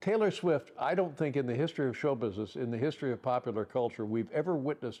Taylor Swift, I don't think in the history of show business, in the history of popular culture, we've ever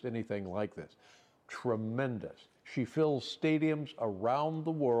witnessed anything like this. Tremendous. She fills stadiums around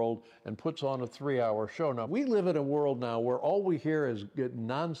the world and puts on a 3-hour show. Now, we live in a world now where all we hear is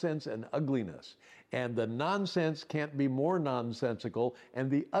nonsense and ugliness. And the nonsense can't be more nonsensical, and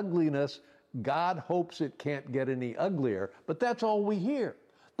the ugliness, God hopes it can't get any uglier, but that's all we hear.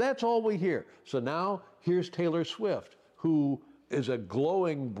 That's all we hear. So now here's Taylor Swift, who is a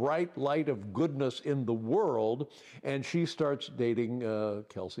glowing bright light of goodness in the world, and she starts dating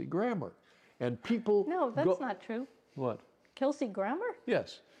Kelsey Grammer. And people No, that's not true. What? Kelsey Grammer?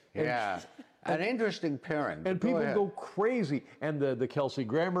 Yes. Yeah. An interesting pairing. And people go crazy. And the Kelsey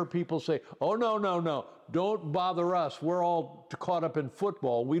Grammer people say, oh, no. Don't bother us. We're all caught up in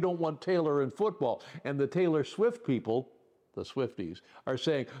football. We don't want Taylor in football. And the Taylor Swift people, the Swifties, are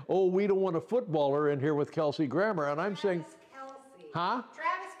saying, oh, we don't want a footballer in here with Kelsey Grammer. And I'm saying, huh?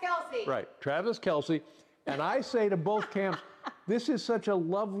 Travis Kelce. Right, Travis Kelce. And I say to both camps, this is such a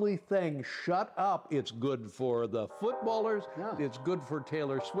lovely thing. Shut up. It's good for the footballers. Yeah. It's good for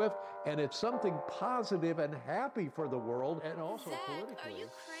Taylor Swift. And it's something positive and happy for the world. And also politically. Are you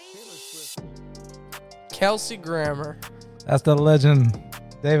crazy? Taylor Swift. Kelsey Grammer. That's the legend,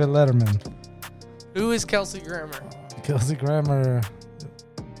 David Letterman. Who is Kelsey Grammer? Kelsey Grammer,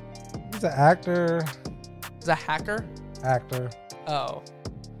 he's an actor. Is a hacker? Actor. Oh.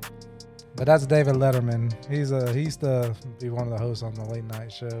 But that's David Letterman. He used to be one of the hosts on the late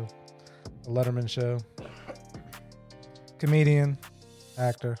night show, the Letterman Show. Comedian,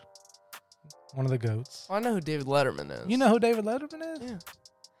 actor, one of the GOATs. Well, I know who David Letterman is. You know who David Letterman is? Yeah.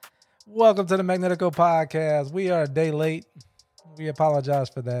 Welcome to the Magnetico Podcast. We are a day late. We apologize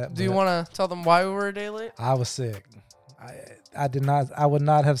for that. Do you want to tell them why we were a day late? I was sick. I would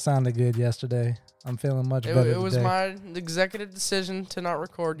not have sounded good yesterday. I'm feeling much better today. It was my executive decision to not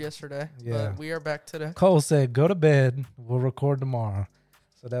record yesterday. Yeah. But we are back today. Cole said, go to bed. We'll record tomorrow.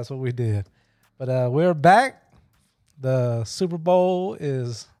 So that's what we did. But we're back. The Super Bowl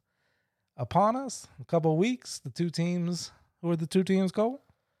is upon us. A couple of weeks. The two teams. Who are the two teams, Cole?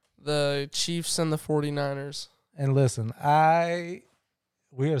 The Chiefs and the 49ers. And listen,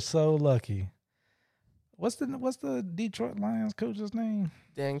 we are so lucky. What's the Detroit Lions coach's name?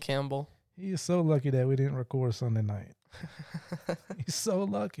 Dan Campbell. He is so lucky that we didn't record Sunday night. He's so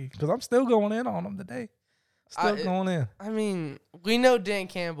lucky because I'm still going in on him today. Going in. I mean, we know Dan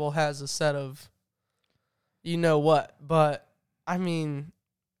Campbell has a set of you know what, but I mean,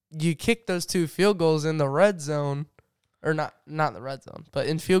 you kick those two field goals in the red zone, or not in the red zone, but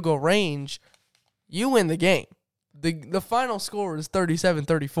in field goal range, you win the game. The final score is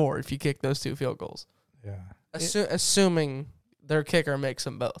 37-34 if you kick those two field goals. Yeah. Assuming their kicker makes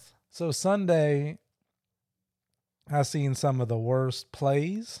them both. So Sunday, I've seen some of the worst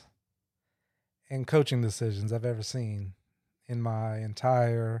plays and coaching decisions I've ever seen in my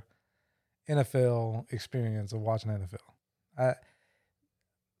entire NFL experience of watching NFL.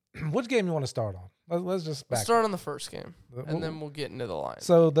 Which game you want to start on? Let's just back start up. on the first game, and then we'll get into the line.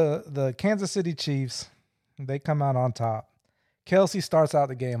 So the Kansas City Chiefs, they come out on top. Kelsey starts out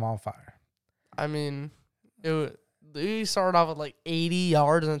the game on fire. I mean, he started off with like 80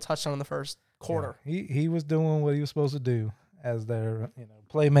 yards and a touchdown in the first quarter. Yeah, he was doing what he was supposed to do as their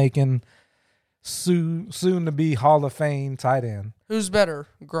playmaking, soon to be Hall of Fame tight end. Who's better,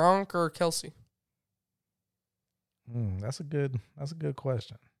 Gronk or Kelsey? That's a good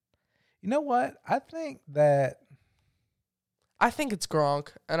question. You know what? I think it's Gronk,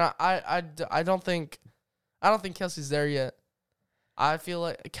 and I don't think Kelsey's there yet. I feel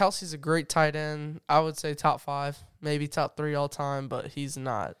like Kelsey's a great tight end. I would say top 5, maybe top 3 all time, but he's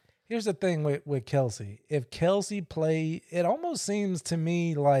not. Here's the thing with Kelsey. If Kelsey play, it almost seems to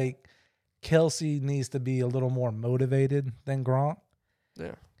me like Kelsey needs to be a little more motivated than Gronk.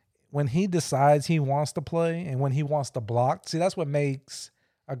 Yeah. When he decides he wants to play and when he wants to block, see, that's what makes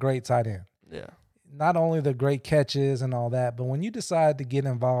a great tight end. Yeah. Not only the great catches and all that, but when you decide to get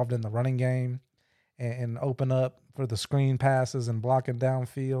involved in the running game and open up for the screen passes and blocking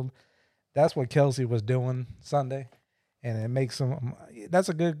downfield, that's what Kelsey was doing Sunday. And it makes him that's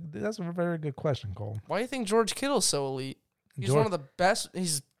a very good question, Cole. Why do you think George Kittle's so elite? He's one of the best.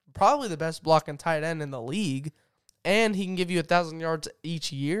 He's probably the best blocking tight end in the league, and he can give you 1,000 yards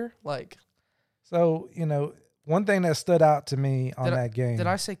each year. So, one thing that stood out to me on that game. Did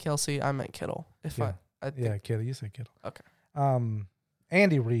I say Kelsey? I meant Kittle. Kittle. You said Kittle. Okay.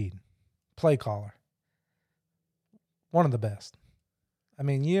 Andy Reid, play caller. One of the best. I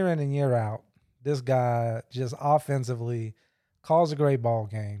mean, year in and year out, this guy just offensively calls a great ball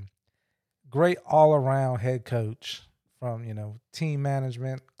game. Great all-around head coach from, team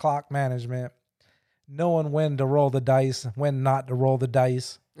management, clock management, knowing when to roll the dice, when not to roll the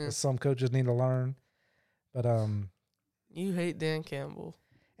dice. As some coaches need to learn. But you hate Dan Campbell.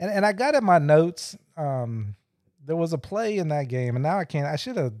 And I got in my notes, there was a play in that game, and now I can't. I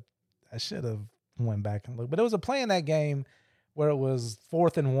should have went back and looked. But there was a play in that game where it was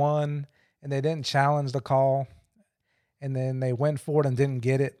 4th and 1, and they didn't challenge the call, and then they went for it and didn't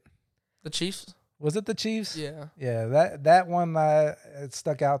get it. The Chiefs? Was it the Chiefs? Yeah. Yeah, that one it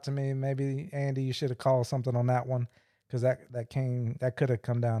stuck out to me. Maybe, Andy, you should have called something on that one, because that could have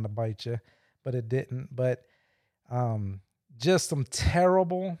come down to bite you, but it didn't. But just some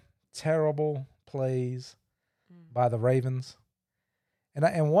terrible, terrible plays by the Ravens.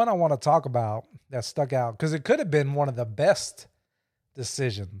 And one I want to talk about that stuck out, because it could have been one of the best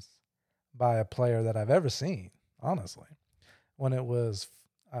decisions by a player that I've ever seen, honestly, when it was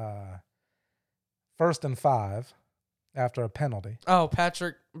 1st and 5 after a penalty. Oh,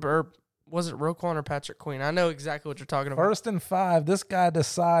 was it Roquan or Patrick Queen? I know exactly what you're talking about. 1st and 5, this guy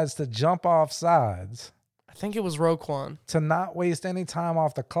decides to jump off sides. I think it was Roquan. To not waste any time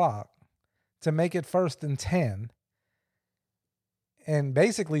off the clock, to make it 1st and 10, and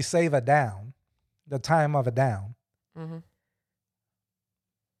basically save a down, the time of a down. Mm-hmm.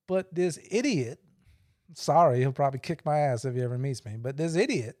 But this idiot, sorry, he'll probably kick my ass if he ever meets me, but this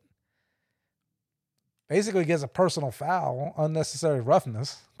idiot basically gets a personal foul, unnecessary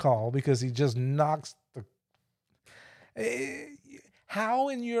roughness call, because he just knocks the... How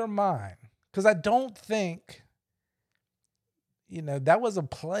in your mind? Because I don't think, that was a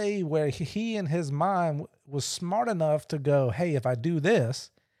play where he in his mind was smart enough to go, hey, if I do this,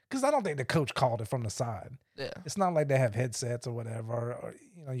 because I don't think the coach called it from the side. Yeah. It's not like they have headsets or whatever, or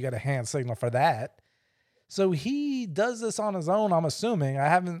you got a hand signal for that. So he does this on his own, I'm assuming. I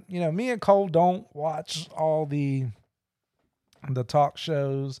haven't, me and Cole don't watch all the talk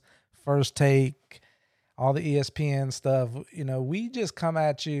shows, First Take, all the ESPN stuff. We just come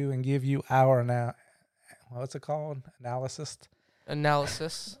at you and give you our what's it called?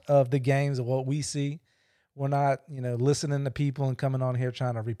 Analysis of the games of what we see. We're not, listening to people and coming on here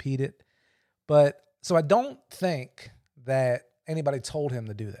trying to repeat it. But so I don't think that anybody told him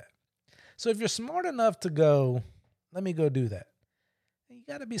to do that. So if you're smart enough to go, let me go do that, you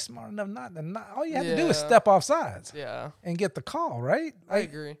got to be smart enough not to not. All you have to do is step off sides, and get the call, right? I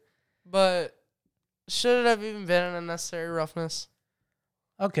agree, but should it have even been an unnecessary roughness?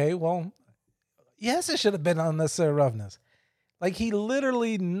 Okay, well, yes, it should have been unnecessary roughness. Like, he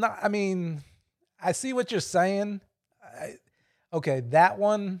literally not. I mean, I see what you're saying. Okay, that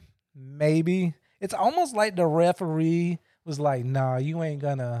one maybe. It's almost like the referee was like, "Nah, you ain't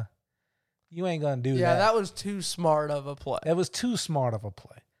gonna do that." Yeah, that was too smart of a play. It was too smart of a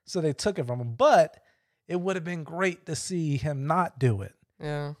play. So they took it from him. But it would have been great to see him not do it.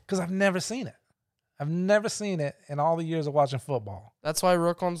 Yeah. Because I've never seen it. I've never seen it in all the years of watching football. That's why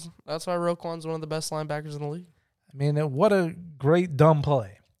Roquan's one of the best linebackers in the league. I mean, what a great dumb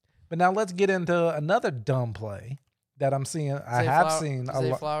play. But now let's get into another dumb play that I'm seeing. I have seen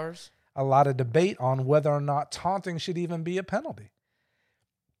a lot of debate on whether or not taunting should even be a penalty.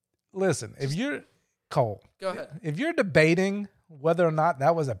 Listen, if you're Cole, go ahead. If you're debating whether or not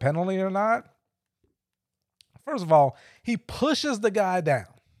that was a penalty or not, first of all, he pushes the guy down.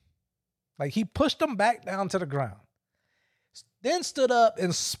 Like, he pushed him back down to the ground. Then stood up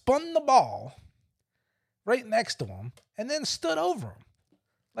and spun the ball right next to him, and then stood over him.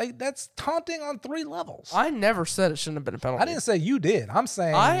 Like, that's taunting on 3 levels. I never said it shouldn't have been a penalty. I didn't say you did. I'm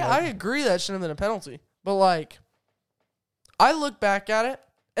saying... I agree that it shouldn't have been a penalty. But, like, I look back at it,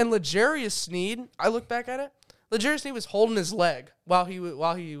 and L'Jarius Sneed, L'Jarius Sneed was holding his leg while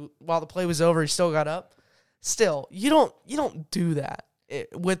the play was over. He still got up. Still, you don't do that.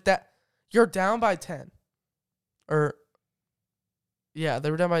 With that, you're down by 10. Or, yeah,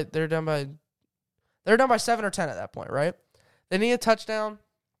 they were down by 7 or 10 at that point, right? They need a touchdown,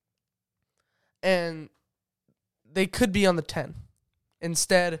 and they could be on the 10.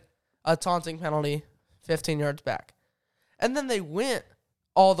 Instead, a taunting penalty 15 yards back. And then they went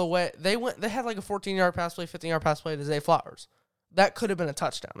all the way. They had like a 14-yard pass play, 15-yard pass play to Zay Flowers. That could have been a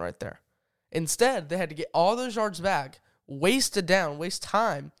touchdown right there. Instead, they had to get all those yards back, waste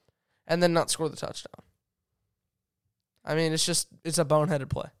time, and then not score the touchdown. I mean, it's a boneheaded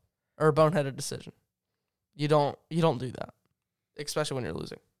play or a boneheaded decision. You don't do that, especially when you're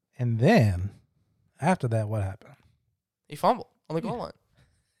losing. And then after that, what happened? He fumbled on the goal line.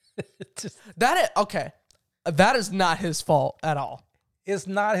 That is not his fault at all. It's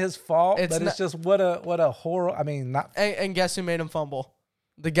not his fault, it's just what a horror. I mean, not. And guess who made him fumble?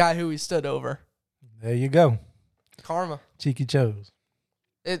 The guy who he stood over. There you go. Karma. Cheeky chose.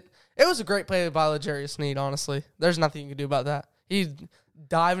 It was a great play by L'Jarius Sneed, honestly. There's nothing you can do about that. He's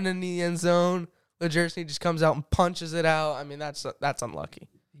diving in the end zone. L'Jarius Sneed just comes out and punches it out. I mean, that's unlucky.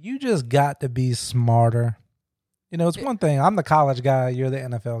 You just got to be smarter. You know, it's one thing. I'm the college guy. You're the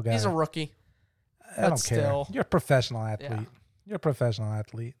NFL guy. He's a rookie. I don't but care. still. You're a professional athlete. Yeah. You're a professional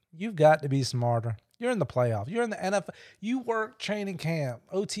athlete. You've got to be smarter. You're in the playoffs. You're in the NFL. You work training camp,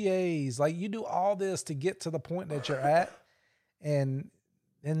 OTAs. Like, you do all this to get to the point that you're at and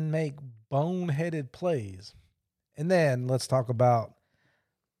then make boneheaded plays. And then let's talk about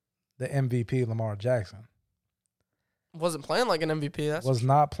the MVP, Lamar Jackson. Wasn't playing like an MVP. Was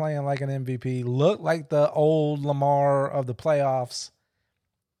not playing like an MVP. Looked like the old Lamar of the playoffs.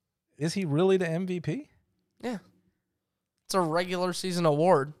 Is he really the MVP? Yeah. It's a regular season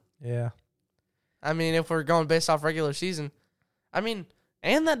award. Yeah. I mean, if we're going based off regular season. I mean,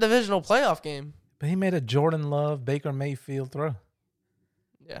 and that divisional playoff game. But he made a Jordan Love, Baker Mayfield throw.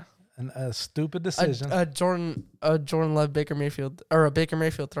 Yeah. And a stupid decision. A Jordan Love Baker Mayfield, or a Baker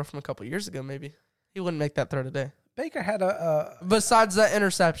Mayfield throw from a couple years ago, maybe. He wouldn't make that throw today. Baker had besides that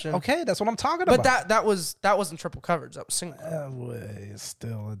interception. Okay, that's what I'm talking but about. that wasn't triple coverage. That was single.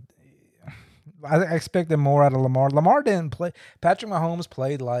 Still, I expected more out of Lamar. Lamar didn't play. Patrick Mahomes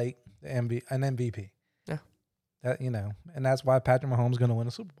played like an MVP. Yeah. And that's why Patrick Mahomes is going to win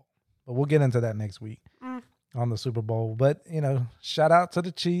a Super Bowl. But we'll get into that next week on the Super Bowl. But, shout out to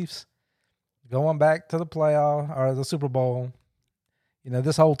the Chiefs going back to the playoff or the Super Bowl.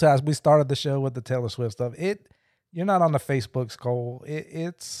 This whole time we started the show with the Taylor Swift stuff. You're not on the Facebook scroll.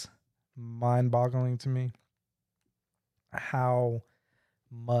 It's mind-boggling to me how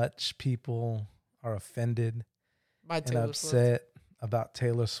much people are offended and upset about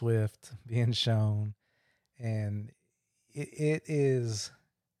Taylor Swift being shown. And it's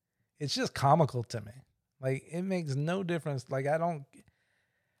just comical to me. Like, it makes no difference. Like,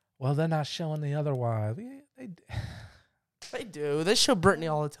 they're not showing the other wives. They do. They show Brittany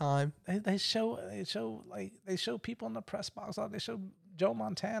all the time. They show people in the press box. They showed Joe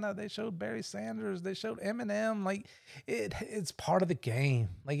Montana. They showed Barry Sanders. They showed Eminem. Like, it's part of the game.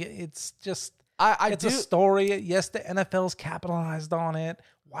 Like, it's just it's a story. Yes, the NFL's capitalized on it.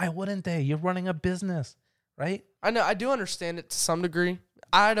 Why wouldn't they? You're running a business, right? I know. I do understand it to some degree.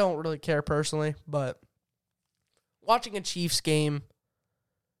 I don't really care personally, but watching a Chiefs game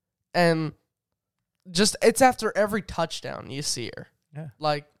and just it's after every touchdown you see her. Yeah.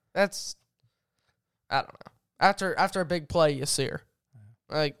 Like, that's I don't know. After a big play you see her.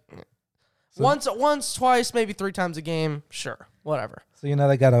 Like once, twice, maybe 3 times a game, sure. Whatever. So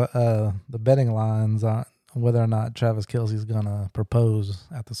they got the betting lines on whether or not Travis Kelce's gonna propose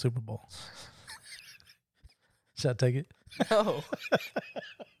at the Super Bowl. Should I take it? No.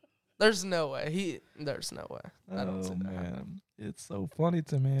 There's no way. There's no way. I don't see that. Man. It's so funny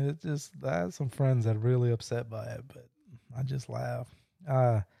to me. It's just, I had some friends that are really upset by it, but I just laugh.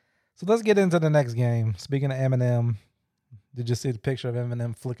 So let's get into the next game. Speaking of Eminem, did you see the picture of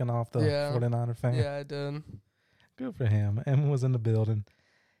Eminem flicking off the 49er fan? Yeah, I did. Good for him. Eminem was in the building.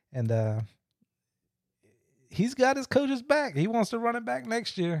 And he's got his coach's back. He wants to run it back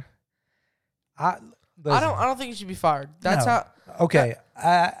next year. I don't think he should be fired. That's no. how. Okay.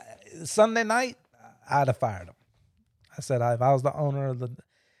 Sunday night, I'd have fired him. I said if I was the owner of the.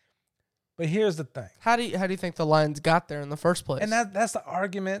 But here's the thing. How do you think the Lions got there in the first place? And that's the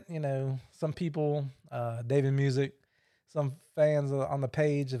argument. Some people, David Music, some fans on the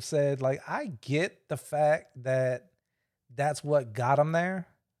page have said, like, I get the fact that that's what got them there,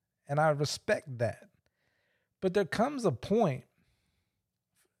 and I respect that. But there comes a point.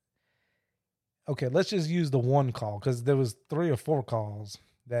 Okay, let's just use the one call because there was 3 or 4 calls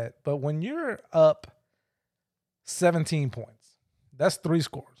that. But when you're up 17 points, that's 3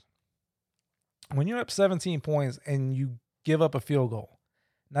 scores. When you're up 17 points and you give up a field goal,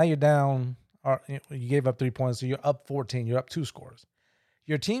 now you're down. Or you gave up 3 points, so you're up 14. You're up 2 scores.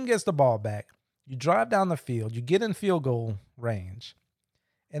 Your team gets the ball back. You drive down the field. You get in field goal range,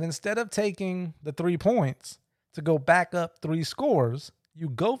 and instead of taking the 3 points to go back up 3 scores, you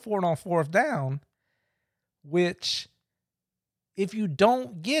go for it on 4th down, which if you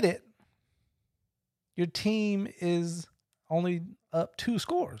don't get it, your team is only up 2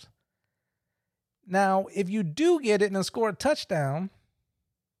 scores. Now, if you do get it and score a touchdown,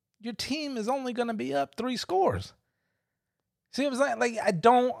 your team is only going to be up 3 scores. See what I'm saying? Like,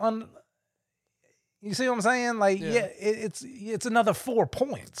 you see what I'm saying? Like, yeah, it's another 4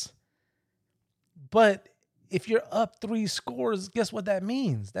 points. But if you're up 3 scores, guess what that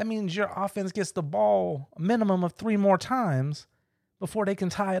means? That means your offense gets the ball a minimum of 3 more times before they can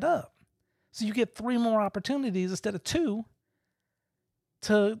tie it up. So you get 3 more opportunities instead of 2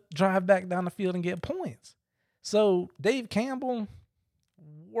 to drive back down the field and get points. So Dave Campbell,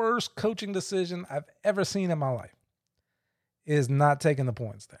 worst coaching decision I've ever seen in my life is not taking the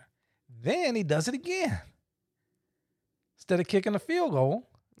points there. Then he does it again. Instead of kicking a field goal,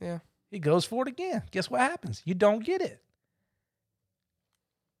 he goes for it again. Guess what happens? You don't get it.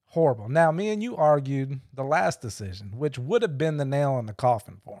 Horrible. Now, me and you argued the last decision, which would have been the nail in the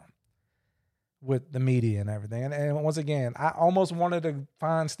coffin for him with the media and everything. And once again, I almost wanted to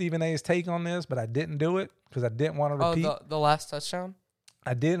find Stephen A's take on this, but I didn't do it because I didn't want to repeat. The last touchdown?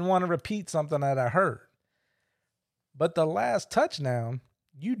 I didn't want to repeat something that I heard. But the last touchdown,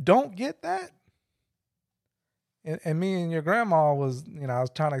 you don't get that. And me and your grandma was, I was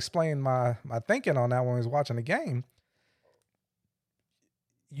trying to explain my thinking on that when we was watching the game.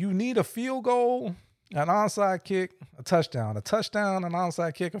 You need a field goal, an onside kick, a touchdown, an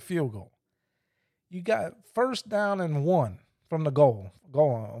onside kick, a field goal. You got 1st down and 1 from the goal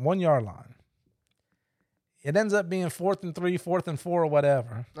on 1 yard line. It ends up being 4th and 3, 4th and 4, or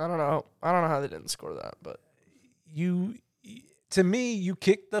whatever. I don't know how they didn't score that, but to me, you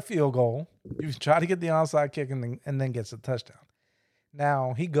kick the field goal. You try to get the onside kick and then gets a touchdown.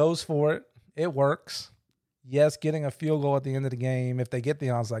 Now, he goes for it. It works. Yes, getting a field goal at the end of the game, if they get the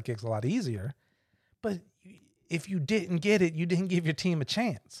onside kick, is a lot easier. But if you didn't get it, you didn't give your team a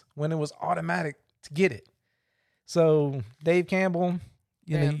chance when it was automatic to get it. So, Dave Campbell,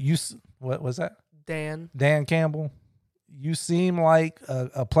 what was that? Dan Campbell, you seem like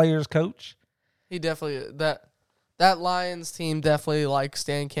a player's coach. He definitely that Lions team definitely likes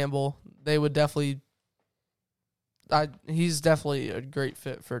Dan Campbell. They would definitely. He's definitely a great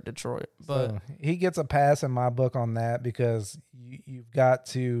fit for Detroit, but so he gets a pass in my book on that because you've got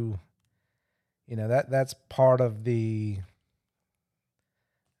to, that's part of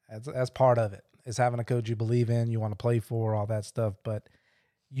that's part of it, is having a coach you believe in, you want to play for, all that stuff. But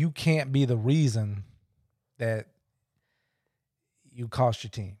you can't be the reason that you cost your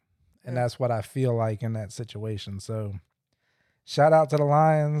team. And that's what I feel like in that situation. So shout out to the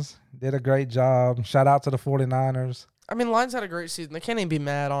Lions. Did a great job. Shout out to the 49ers. I mean, Lions had a great season. They can't even be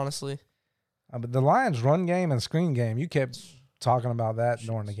mad, honestly. But the Lions' run game and screen game, you kept talking about that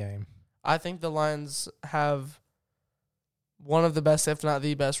during the game. I think the Lions have one of the best, if not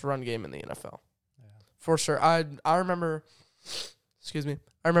the best, run game in the NFL. Yeah. For sure. I remember, excuse me,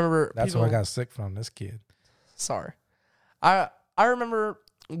 That's what I got sick from, this kid. Sorry. I remember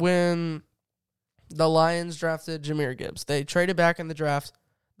when the Lions drafted Jahmyr Gibbs. They traded back in the draft.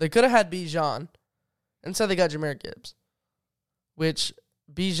 They could have had Bijan. Instead, they got Jahmyr Gibbs. Which,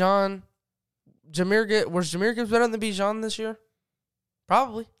 was Jahmyr Gibbs better than Bijan this year?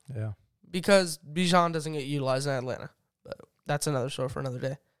 Probably. Yeah. Because Bijan doesn't get utilized in Atlanta. But that's another story for another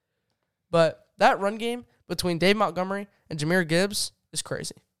day. But that run game between Dave Montgomery and Jahmyr Gibbs is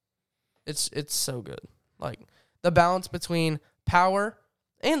crazy. It's so good. Like, the balance between power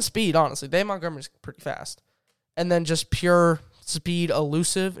and speed, honestly. Dave Montgomery's pretty fast. And then just pure speed,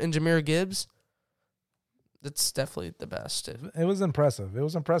 elusive in Jahmyr Gibbs. It's definitely the best. It was impressive. It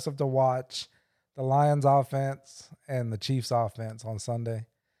was impressive to watch the Lions offense and the Chiefs offense on Sunday.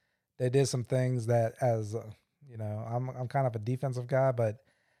 They did some things that, as I'm kind of a defensive guy, but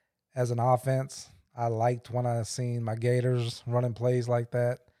as an offense, I liked when I seen my Gators running plays like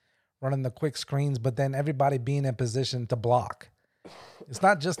that, running the quick screens, but then everybody being in position to block. It's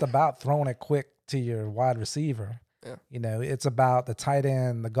not just about throwing it quick to your wide receiver. Yeah. It's about the tight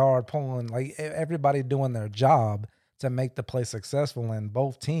end, the guard pulling, like everybody doing their job to make the play successful, and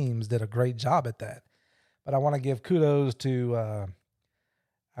both teams did a great job at that. But I want to give kudos to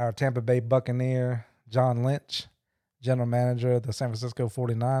our Tampa Bay Buccaneer, John Lynch, general manager of the San Francisco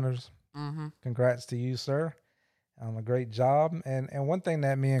 49ers. Mm-hmm. Congrats to you, sir, on a great job. And one thing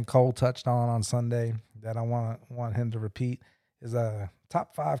that me and Cole touched on Sunday that I want him to repeat is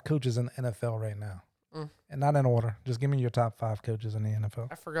top 5 coaches in the NFL right now. And not in order. Just give me your top 5 coaches in the NFL.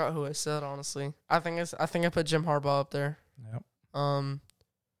 I forgot who I said, honestly. I think I put Jim Harbaugh up there. Yep.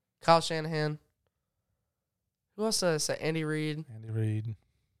 Kyle Shanahan. Who else did I say? Andy Reid.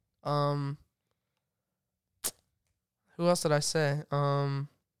 Who else did I say? Putting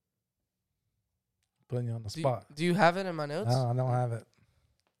you on the spot. Do you have it in my notes? No, I don't have it.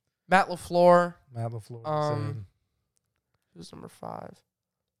 Matt LaFleur. Who's number 5?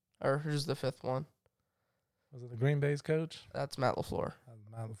 Or who's the 5th one? Was it the Green Bay's coach? That's Matt LaFleur.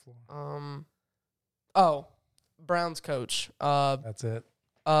 Browns coach. That's it.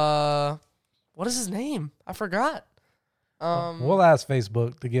 What is his name? I forgot. We'll ask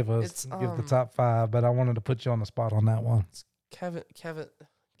Facebook to give the top 5, but I wanted to put you on the spot on that one. It's Kevin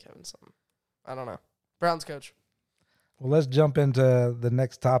something. I don't know. Browns coach. Well, let's jump into the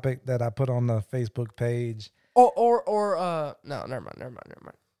next topic that I put on the Facebook page. No, never mind.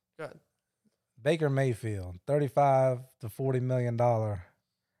 Go ahead. Baker Mayfield, $35 to $40 million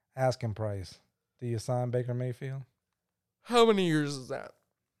asking price. Do you sign Baker Mayfield? How many years is that?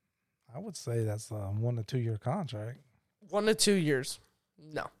 I would say that's a 1 to 2 year contract. 1 to 2 years.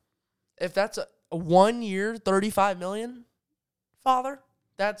 No. If that's a 1 year, $35 million, Father,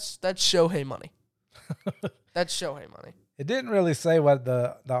 that's Shohei money. That's Shohei money. It didn't really say what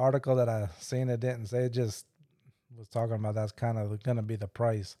the article that I seen. It didn't say. It just was talking about that's kind of going to be the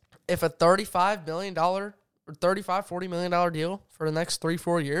price. If a $35 million or $40 million deal for the next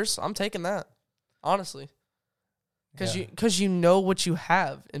 3-4 years, I'm taking that, honestly. Because you know what you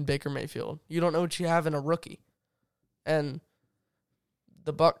have in Baker Mayfield. You don't know what you have in a rookie. And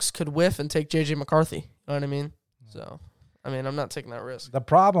the Bucs could whiff and take J.J. McCarthy. You know what I mean? So, I'm not taking that risk. The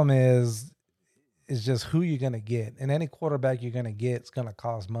problem is just who you're going to get. And any quarterback you're going to get is going to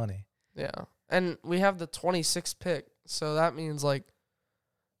cost money. Yeah. And we have the 26th pick. So that means, like,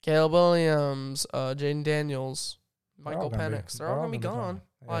 Caleb Williams, Jaden Daniels, Michael Penix. They're all going to be gone.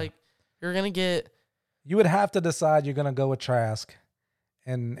 Yeah. Like, you're going to get... You would have to decide you're going to go with Trask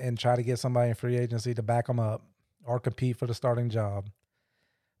and try to get somebody in free agency to back them up or compete for the starting job.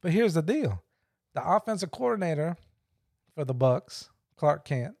 But here's the deal. The offensive coordinator for the Bucs, Clark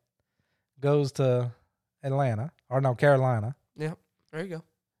Kent, goes to Carolina. Yeah, there you go.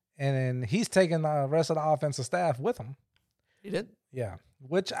 And then he's taking the rest of the offensive staff with him. He did? Yeah,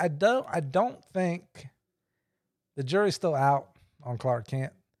 which I don't think the jury's still out on Clark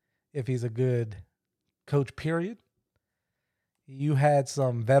Kent if he's a good coach, period. You had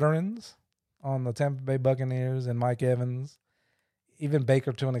some veterans on the Tampa Bay Buccaneers and Mike Evans, even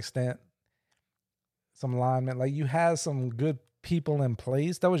Baker to an extent, some linemen. Like, you had some good people in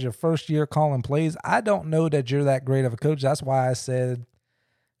place. That was your first year calling plays. I don't know that you're that great of a coach. That's why I said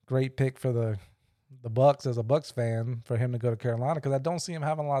great pick for the Bucs as a Bucs fan for him to go to Carolina, because I don't see him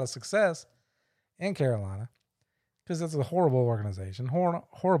having a lot of success in Carolina because it's a horrible organization,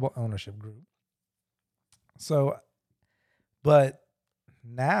 horrible ownership group. So, but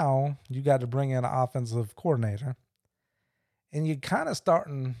now you got to bring in an offensive coordinator, and you're kind of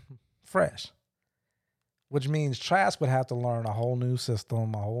starting fresh, which means Trask would have to learn a whole new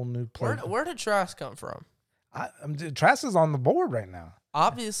system, a whole new play. Where did Trask come from? Trask is on the board right now.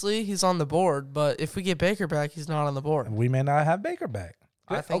 Obviously, he's on the board, but if we get Baker back, he's not on the board. We may not have Baker back.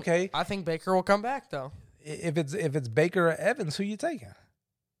 I think Baker will come back, though. If it's Baker or Evans, who you taking?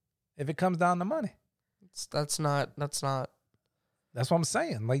 If it comes down to money. That's not. That's what I'm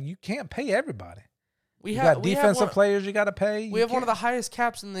saying. Like, you can't pay everybody. We you have got defensive players you got to pay. We have one of the highest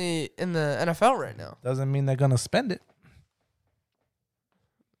caps in the NFL right now. Doesn't mean they're going to spend it.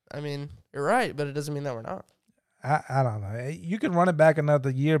 You're right, but it doesn't mean that we're not. I don't know. You can run it back another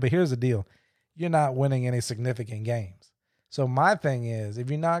year, but here's the deal. You're not winning any significant games. So my thing is, if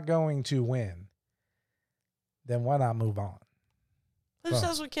you're not going to win, then why not move on? Who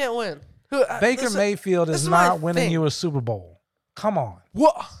says we can't win? Baker Mayfield is not winning you a Super Bowl. Come on.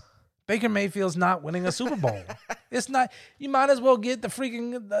 What? Baker Mayfield's not winning a Super Bowl. It's not. You might as well get the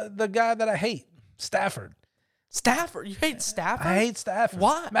freaking the guy that I hate, Stafford. Stafford? You hate Stafford? I hate Stafford.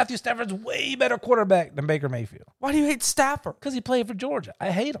 Why? Matthew Stafford's way better quarterback than Baker Mayfield. Why do you hate Stafford? Because he played for Georgia.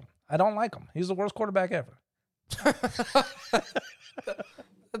 I hate him. I don't like him. He's the worst quarterback ever.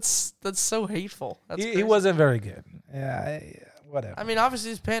 That's so hateful. He wasn't very good. Yeah, whatever. Obviously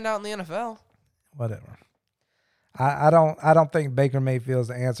he's panned out in the NFL. Whatever. I don't think Baker Mayfield's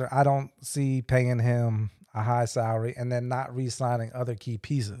the answer. I don't see paying him a high salary and then not re-signing other key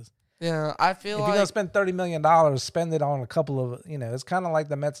pieces. Yeah, I feel if like... you're going to spend $30 million, spend it on a couple of, it's kind of like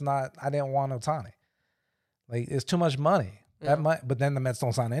the Mets I didn't want Ohtani. Like, it's too much money. Yeah. But then the Mets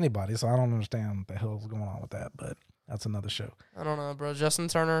don't sign anybody, so I don't understand what the hell's going on with that, but that's another show. I don't know, bro. Justin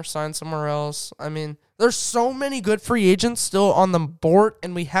Turner signed somewhere else. There's so many good free agents still on the board,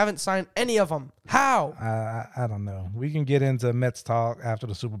 and we haven't signed any of them. How? I don't know. We can get into Mets talk after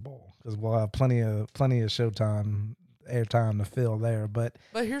the Super Bowl because we'll have plenty of showtime, airtime to fill there. But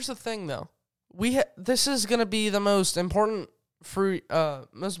here's the thing, though. This is going to be the most important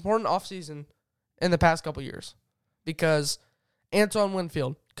offseason in the past couple years because Antoine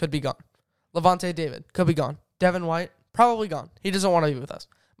Winfield could be gone. Levante David could be gone. Devin White, probably gone. He doesn't want to be with us.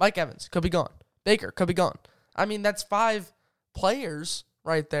 Mike Evans could be gone. Baker could be gone. That's 5 players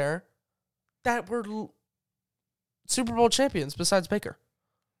right there that were Super Bowl champions besides Baker.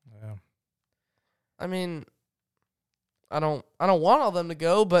 Yeah. I don't want all them to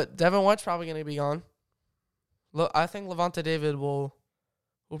go, but Devin White's probably going to be gone. I think Levante David will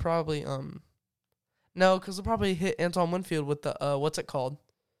probably No, because they'll probably hit Antoine Winfield with the what's it called?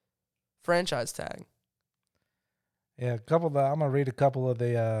 Franchise tag. Yeah, I'm gonna read a couple of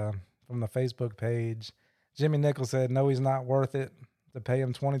the from the Facebook page. Jimmy Nichols said, "No, he's not worth it to pay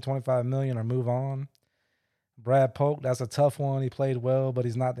him $20-25 million or move on." Brad Polk, that's a tough one. He played well, but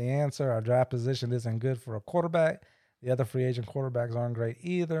he's not the answer. Our draft position isn't good for a quarterback. The other free agent quarterbacks aren't great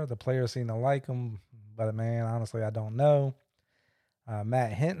either. The players seem to like him, but man, honestly, I don't know.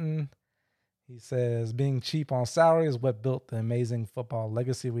 Matt Hinton, he says, being cheap on salary is what built the amazing football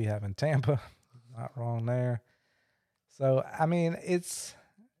legacy we have in Tampa. Not wrong there. So, I mean, it's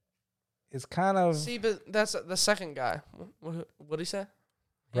kind of... See, but that's the second guy. What did he say?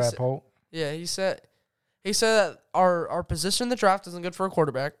 Brad Polk? Yeah, he said that our position in the draft isn't good for a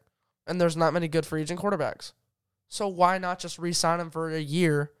quarterback, and there's not many good free agent quarterbacks. So why not just re-sign him for a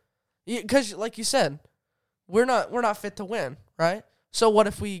year? Because, like you said, we're not fit to win, right? So what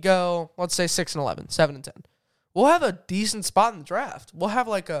if we go, let's say 6-11, 7-10? We'll have a decent spot in the draft. We'll have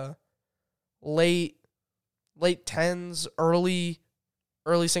like a late 10s, early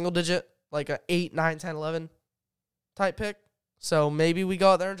single digit, like a 8, 9, 10, 11 type pick. So maybe we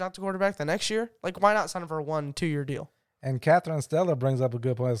go out there and draft a quarterback the next year. Like, why not sign him for a 1-2 year deal? And Catherine Stella brings up a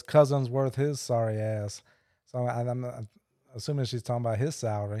good point. His cousin's worth his sorry ass. So I'm assuming she's talking about his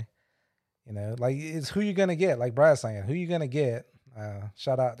salary. You know, like, it's who you're going to get. Like Brad's saying, who you going to get.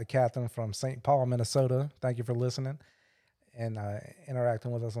 Shout out to Catherine from St. Paul, Minnesota. Thank you for listening and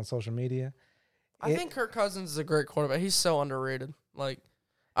interacting with us on social media. I think Kirk Cousins is a great quarterback. He's so underrated. Like,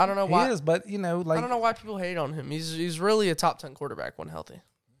 I don't know why. He is, but, you know, like, I don't know why people hate on him. He's really a top 10 quarterback when healthy.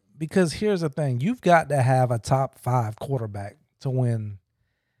 Because here's the thing. You've got to have a top 5 quarterback to win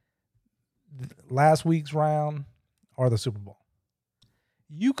last week's round or the Super Bowl.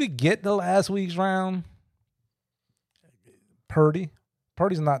 You could get the last week's round. Purdy's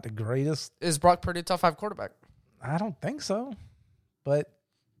not the greatest. Is Brock Purdy a top 5 quarterback? I don't think so. But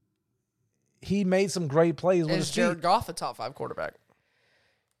he made some great plays with his Is feet. Jared Goff a top 5 quarterback?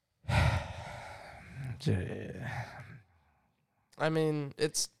 I mean,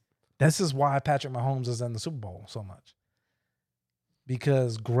 this is why Patrick Mahomes is in the Super Bowl so much.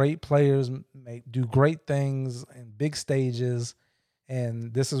 Because great players do great things in big stages,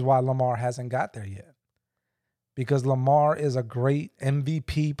 and this is why Lamar hasn't got there yet. Because Lamar is a great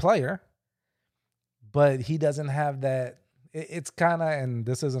MVP player, but he doesn't have that. It's kind of, and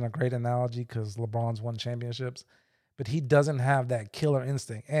this isn't a great analogy because LeBron's won championships, but he doesn't have that killer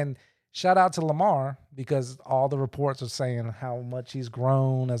instinct. And shout out to Lamar, because all the reports are saying how much he's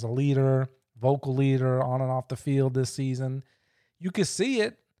grown as a leader, vocal leader on and off the field this season. You can see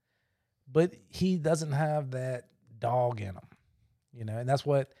it, but he doesn't have that dog in him, you know, and that's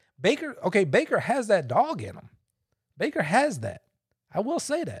what Baker has that dog in him. Baker has that. I will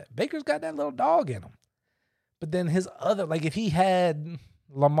say that. Baker's got that little dog in him. But then his other, like, if he had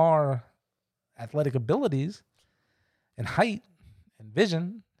Lamar athletic abilities and height and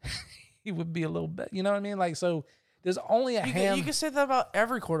vision, he would be a little bit, you know what I mean? Like, so there's only a hand. You can say that about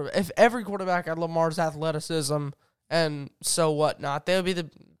every quarterback. If every quarterback had Lamar's athleticism and so whatnot, they would be the.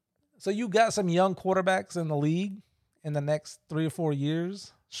 So you got some young quarterbacks in the league in the next 3 or 4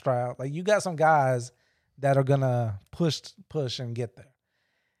 years, Stroud. Like, you got some guys that are going to push and get there.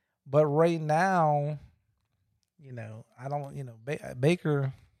 But right now, you know, I don't, you know,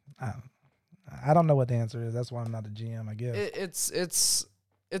 Baker, I don't know what the answer is. That's why I'm not a GM, I guess.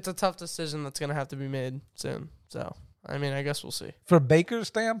 It's a tough decision that's going to have to be made soon. So, I mean, I guess we'll see. For Baker's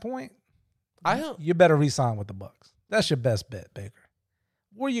standpoint, you better re-sign with the Bucs. That's your best bet, Baker.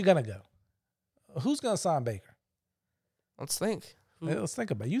 Where are you going to go? Who's going to sign Baker? Let's think. Let's think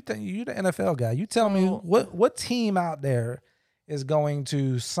about it. You're the NFL guy. You tell me what team out there is going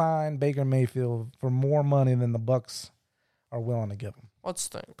to sign Baker Mayfield for more money than the Bucs are willing to give him. Let's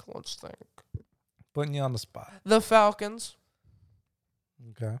think. Putting you on the spot. The Falcons.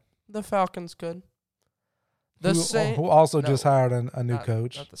 Okay. The Falcons could. Who also just hired a new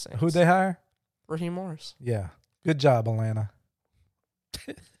coach. Not the Saints. Who'd they hire? Raheem Morris. Yeah. Good job, Atlanta.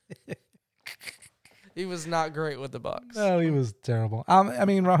 He was not great with the Bucs. No, he was terrible. I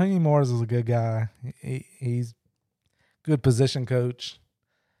mean, Raheem Morris is a good guy. He's good position coach,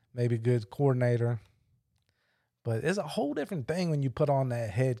 maybe good coordinator. But it's a whole different thing when you put on that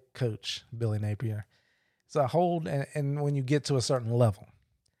head coach, Billy Napier. It's a whole, and when you get to a certain level.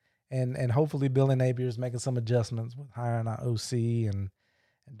 And hopefully Billy Napier is making some adjustments with hiring our OC and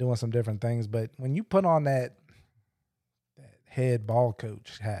doing some different things. But when you put on that head ball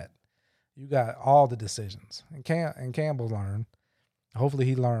coach hat, you got all the decisions. And Campbell learned. Hopefully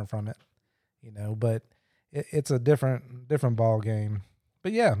he learned from it, you know. But it's a different ball game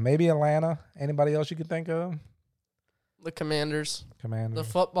But yeah, maybe Atlanta. Anybody else you can think of? The Commanders, the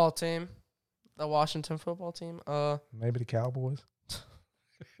football team, the Washington football team. Maybe the Cowboys.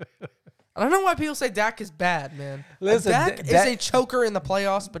 I don't know why people say Dak is bad, man. Listen, Dak is a choker in the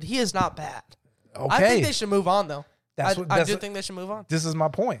playoffs, but he is not bad. Okay. I think they should move on, though. I do think they should move on. This is my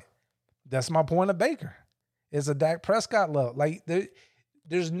point. That's my point of Baker. It's a Dak Prescott love. Like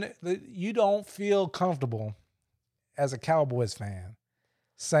you don't feel comfortable as a Cowboys fan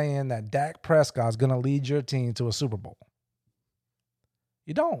saying that Dak Prescott is going to lead your team to a Super Bowl.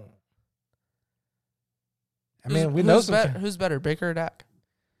 You don't. I mean, we know who's better, Baker or Dak?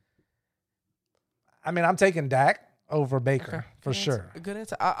 I mean, I'm taking Dak over Baker for sure. A good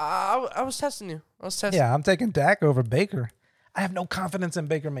answer. I was testing you. Yeah, I'm taking Dak over Baker. I have no confidence in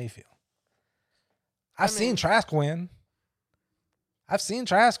Baker Mayfield. I've seen Trask win. I've seen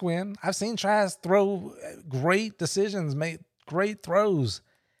Trask throw great decisions, make great throws.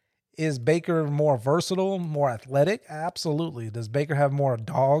 Is Baker more versatile, more athletic? Absolutely. Does Baker have more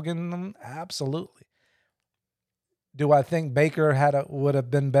dog in them? Absolutely. Do I think Baker would have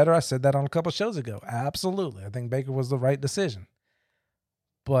been better? I said that on a couple of shows ago. Absolutely. I think Baker was the right decision.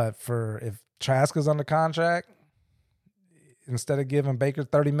 But if Trask is under contract, instead of giving Baker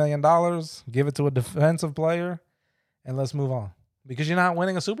 $30 million, give it to a defensive player, and let's move on. Because you're not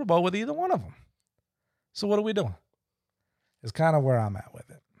winning a Super Bowl with either one of them. So what are we doing? It's kind of where I'm at with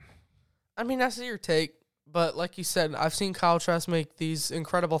it. I mean, I see your take, but like you said, I've seen Kyle Trask make these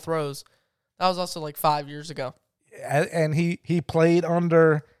incredible throws. That was also like 5 years ago. And he played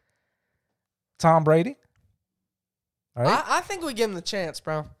under Tom Brady. All right? I think we give him the chance,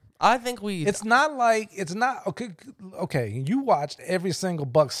 bro. I think we. It's not okay. Okay, you watched every single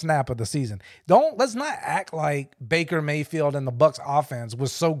Bucs snap of the season. Let's not act like Baker Mayfield and the Bucs offense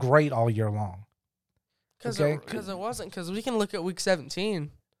was so great all year long. Because it wasn't. Because we can look at Week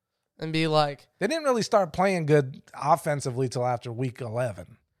 17 and be like, they didn't really start playing good offensively till after Week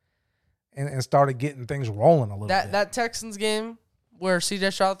 11. And started getting things rolling a little bit. That Texans game where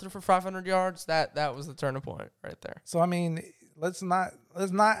CJ Stroud threw for 500 yards, that was the turning point right there. So I mean, let's not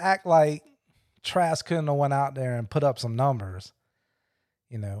act like Trask couldn't have went out there and put up some numbers.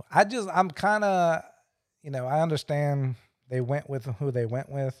 I'm kind of, I understand they went with who they went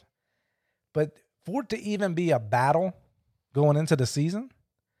with, but for it to even be a battle going into the season,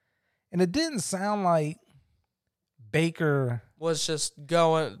 and it didn't sound like Baker was just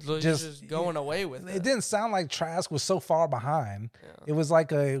going away with it. It didn't sound like Trask was so far behind. Yeah. It was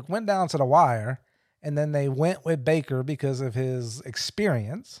like it went down to the wire, and then they went with Baker because of his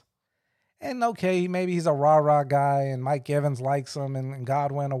experience. And okay, maybe he's a rah-rah guy, and Mike Evans likes him, and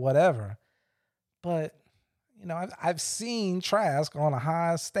Godwin or whatever. But I've seen Trask on a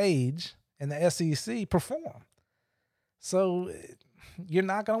high stage in the SEC perform. So you're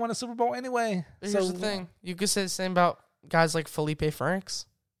not going to win a Super Bowl anyway. Here's the thing. You could say the same about guys like Felipe Franks.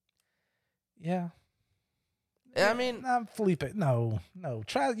 Yeah. I mean, Felipe. No.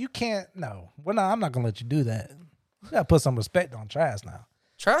 Trask, you can't. No. I'm not going to let you do that. You got to put some respect on Trask now.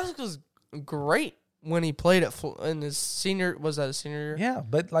 Trask was great when he played in his senior. Was that his senior year? Yeah,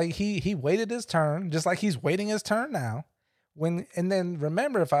 but like he waited his turn, just like he's waiting his turn now. And then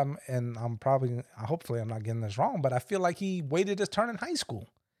remember, hopefully I'm not getting this wrong, but I feel like he waited his turn in high school.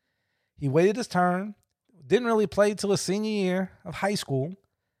 He waited his turn, didn't really play till his senior year of high school,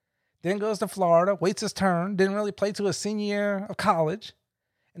 then goes to Florida, waits his turn, didn't really play till his senior year of college,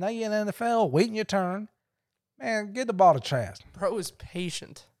 and now you're in the NFL waiting your turn. Man, get the ball to Trask. Bro is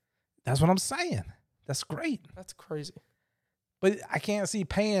patient. That's what I'm saying. That's great. That's crazy. But I can't see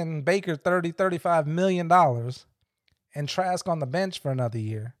paying Baker $35 million and Trask on the bench for another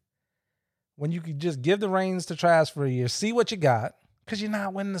year when you could just give the reins to Trask for a year, see what you got, because you're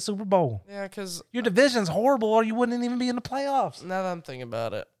not winning the Super Bowl. Yeah, because your division's horrible or you wouldn't even be in the playoffs. Now that I'm thinking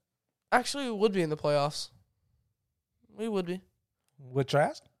about it, actually we would be in the playoffs. We would be. With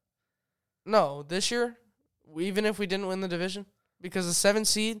Trask? No, this year, even if we didn't win the division, because the 7th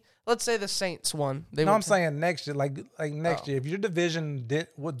seed, let's say the Saints won. I'm saying next year, like next year, if your division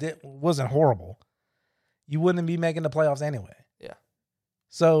wasn't horrible, you wouldn't be making the playoffs anyway. Yeah.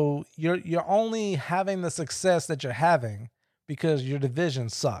 So you're only having the success that you're having because your division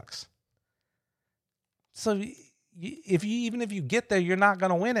sucks. So if you get there, you're not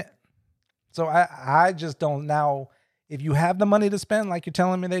going to win it. So I just don't now. If you have the money to spend, like you're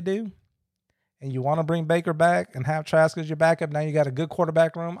telling me they do, and you want to bring Baker back and have Trask as your backup, now you got a good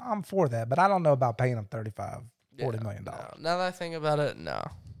quarterback room, I'm for that. But I don't know about paying him $40 million. No. Now that I think about it, no.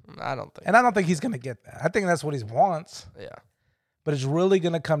 I don't think. And I don't think he's going to get that. I think that's what he wants. Yeah. But it's really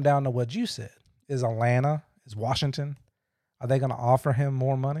going to come down to what you said. Is Atlanta, is Washington, Are they going to offer him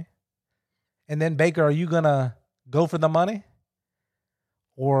more money? And then, Baker, are you going to go for the money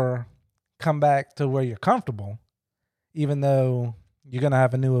or come back to where you're comfortable, even though you're going to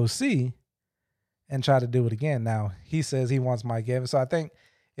have a new OC and try to do it again? Now, he says he wants Mike Evans. So I think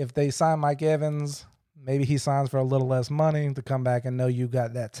if they sign Mike Evans, maybe he signs for a little less money to come back and know you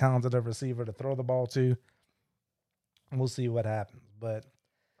got that talented of receiver to throw the ball to. We'll see what happens. But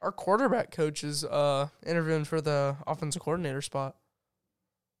our quarterback coach is interviewing for the offensive coordinator spot.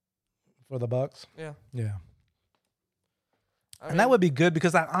 For the Bucs? Yeah. Yeah. I And mean, that would be good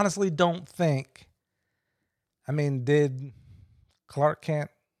because I honestly don't think, did Clark Kent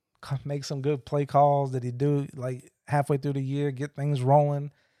make some good play calls? Did he do, like, halfway through the year, get things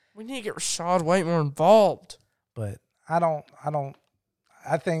rolling? we need to get Rashad White more involved. But I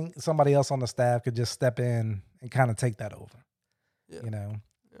think somebody else on the staff could just step in and kind of take that over. Yeah. Yeah.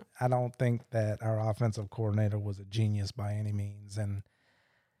 Yeah. I don't think that our offensive coordinator was a genius by any means, and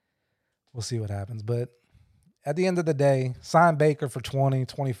we'll see what happens. But at the end of the day, sign Baker for 20,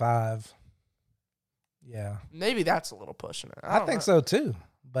 25. Yeah. Maybe that's a little pushing it. I think so too.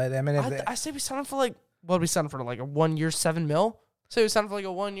 But I say we sign him for like, what did we sign him for? Like a 1 year, $7 million? Say we sign him for like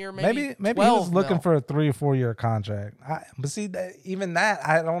a 1 year, maybe maybe he 12 was looking mil. for a 3 or 4 year contract. But see, even that,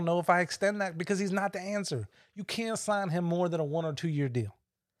 I don't know if I extend that because he's not the answer. You can't sign him more than a 1 or 2 year deal.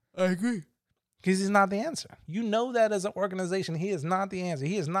 I agree. Because he's not the answer. You know that as an organization, he is not the answer.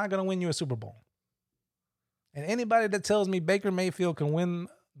 He is not going to win you a Super Bowl. And anybody that tells me Baker Mayfield can win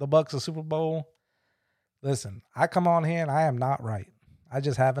the Bucs a Super Bowl, listen, I come on here and I am not right. I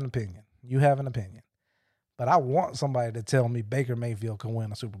just have an opinion. You have an opinion. But I want somebody to tell me Baker Mayfield can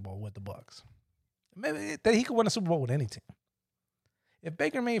win a Super Bowl with the Bucs. Maybe that he could win a Super Bowl with any team. If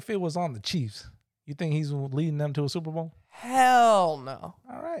Baker Mayfield was on the Chiefs, you think he's leading them to a Super Bowl? Hell no.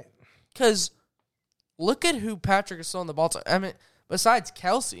 All right. Because look at who Patrick is throwing the ball to. Besides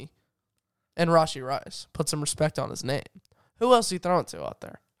Kelsey and Rashee Rice, put some respect on his name. Who else are you throwing to out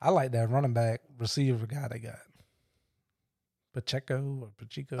there? I like that running back receiver guy they got. Pacheco.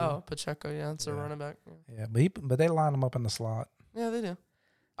 Oh, Pacheco, yeah, that's a running back. Yeah, but they line him up in the slot. Yeah, they do.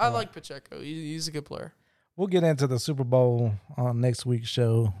 I like Pacheco. He's a good player. We'll get into the Super Bowl on next week's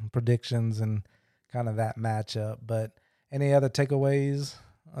show, predictions and kind of that matchup. But any other takeaways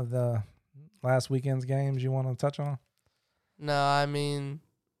of the last weekend's games you want to touch on? No, I mean,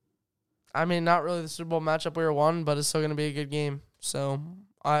 not really the Super Bowl matchup we were won, but it's still going to be a good game. So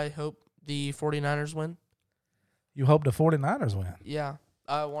I hope the 49ers win. You hope the 49ers win? Yeah,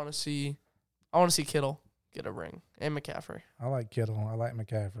 I want to see Kittle get a ring and McCaffrey. I like Kittle. I like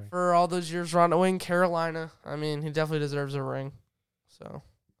McCaffrey. For all those years running Carolina, he definitely deserves a ring. So,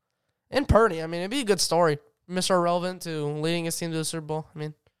 and Purdy, it'd be a good story. Mr. Irrelevant to leading his team to the Super Bowl.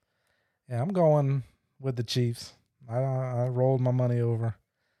 Yeah, I'm going with the Chiefs. I rolled my money over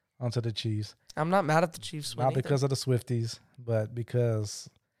onto the Chiefs. I'm not mad at the Chiefs. Not because of the Swifties, but because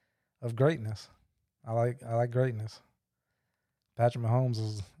of greatness. I like greatness. Patrick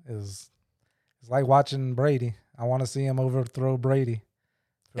Mahomes is like watching Brady. I want to see him overthrow Brady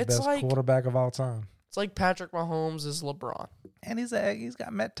for the best quarterback of all time. It's like Patrick Mahomes is LeBron. And he's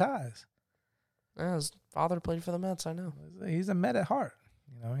got Met ties. Yeah, his father played for the Mets, I know. He's a Met at heart.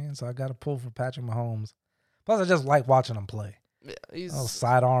 You know what I mean? So I got to pull for Patrick Mahomes. Plus, I just like watching him play. Yeah, he's those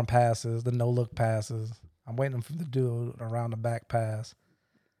sidearm passes, the no-look passes. I'm waiting for him to do an around the back pass.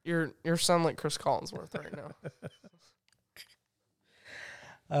 You're sounding like Chris Collinsworth right now.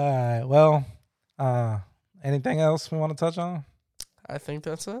 All right. Well, anything else we want to touch on? I think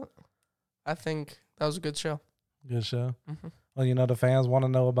that's it. I think that was a good show. Good show. Mm-hmm. Well, the fans want to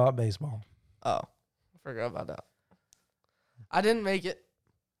know about baseball. Oh, I forgot about that. I didn't make it,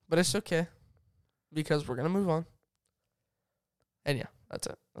 but it's okay because we're going to move on. And yeah, that's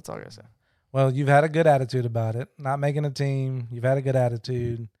it. That's all I got to say. Well, you've had a good attitude about it. Not making a team. You've had a good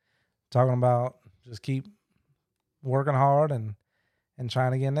attitude. Talking about just keep working hard and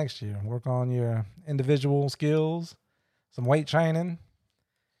trying again next year. Work on your individual skills, some weight training,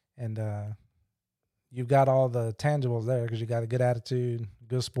 and you've got all the tangibles there because you got a good attitude,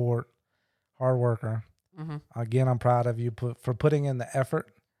 good sport, hard worker. Mm-hmm. Again, I'm proud of you for putting in the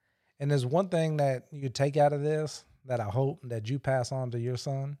effort. And there's one thing that you take out of this that I hope that you pass on to your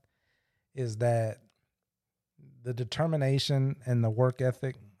son is that the determination and the work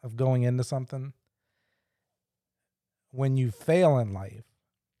ethic of going into something, when you fail in life,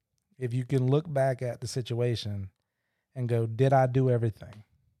 if you can look back at the situation and go, did I do everything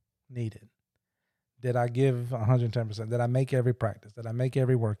needed? Did I give 110%? Did I make every practice? Did I make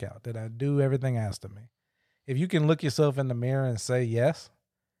every workout? Did I do everything asked of me? If you can look yourself in the mirror and say yes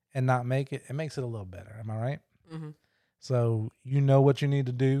and not make it, it makes it a little better. Am I right? Mm-hmm. So you know what you need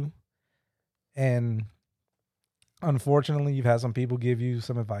to do. And unfortunately, you've had some people give you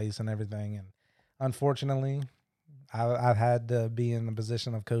some advice and everything. And unfortunately, I've had to be in the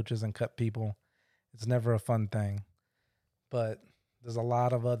position of coaches and cut people. It's never a fun thing. But there's a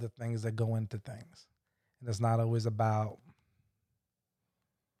lot of other things that go into things. And it's not always about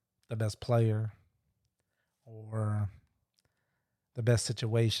the best player or the best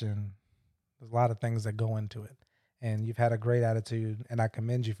situation. There's a lot of things that go into it. And you've had a great attitude, and I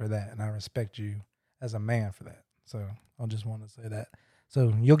commend you for that, and I respect you as a man for that. So I just want to say that.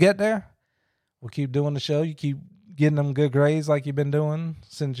 So you'll get there. We'll keep doing the show. You keep getting them good grades like you've been doing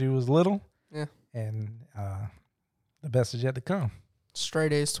since you was little. Yeah. And the best is yet to come.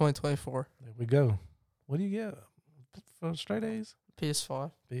 Straight A's 2024. There we go. What do you get for straight A's?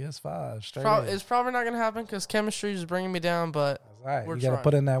 PS5. PS5. Straight A's. It's probably not going to happen because chemistry is bringing me down, but That's right. we're You got to trying.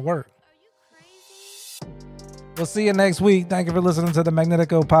 put in that work. We'll see you next week. Thank you for listening to the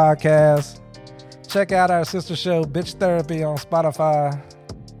Magnetico podcast. Check out our sister show, Bitch Therapy, on Spotify.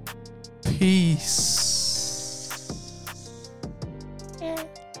 Peace. Yeah.